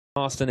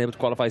Austin able to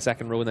qualify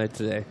second row now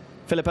today.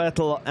 Philip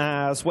Ertl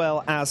as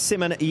well as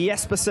Simon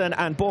Jespersen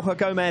and Borja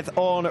Gomez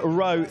on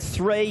row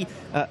 3.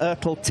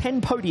 Ertl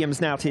 10 podiums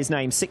now to his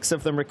name, 6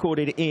 of them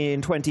recorded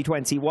in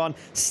 2021.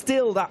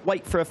 Still that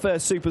wait for a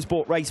first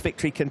Supersport race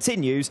victory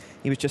continues.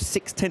 He was just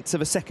 0.6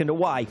 of a second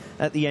away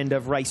at the end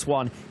of race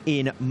 1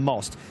 in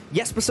Most.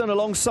 Jespersen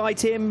alongside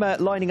him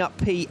lining up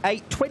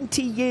P8,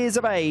 20 years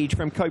of age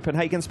from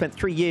Copenhagen, spent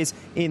 3 years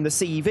in the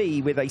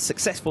CV with a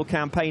successful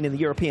campaign in the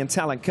European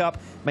Talent Cup,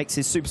 makes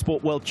his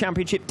Supersport World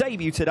Championship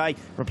debut today,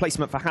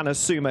 replacement for Hannes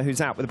Suma, who's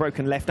out with a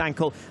broken left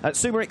ankle.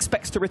 Suma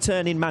expects to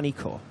return in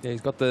Manicourt. Yeah, he's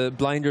got the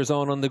blinders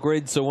on the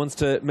grid, so wants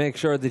to make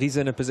sure that he's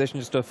in a position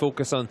just to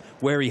focus on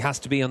where he has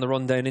to be on the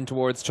run down in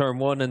towards turn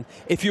 1. And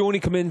if you only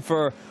come in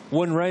for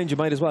one round, you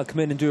might as well come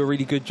in and do a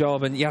really good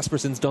job. And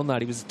Jespersen's done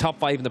that. He was top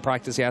 5 in the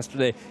practice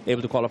yesterday,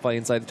 able to qualify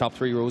inside the top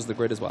 3 rows of the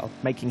grid as well.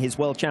 Making his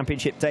World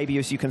Championship debut,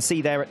 as you can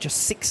see there, at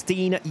just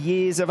 16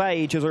 years of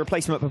age. As a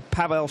replacement for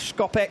Pavel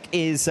Skopek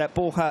is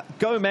Borja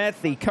Gomez,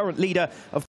 the current leader of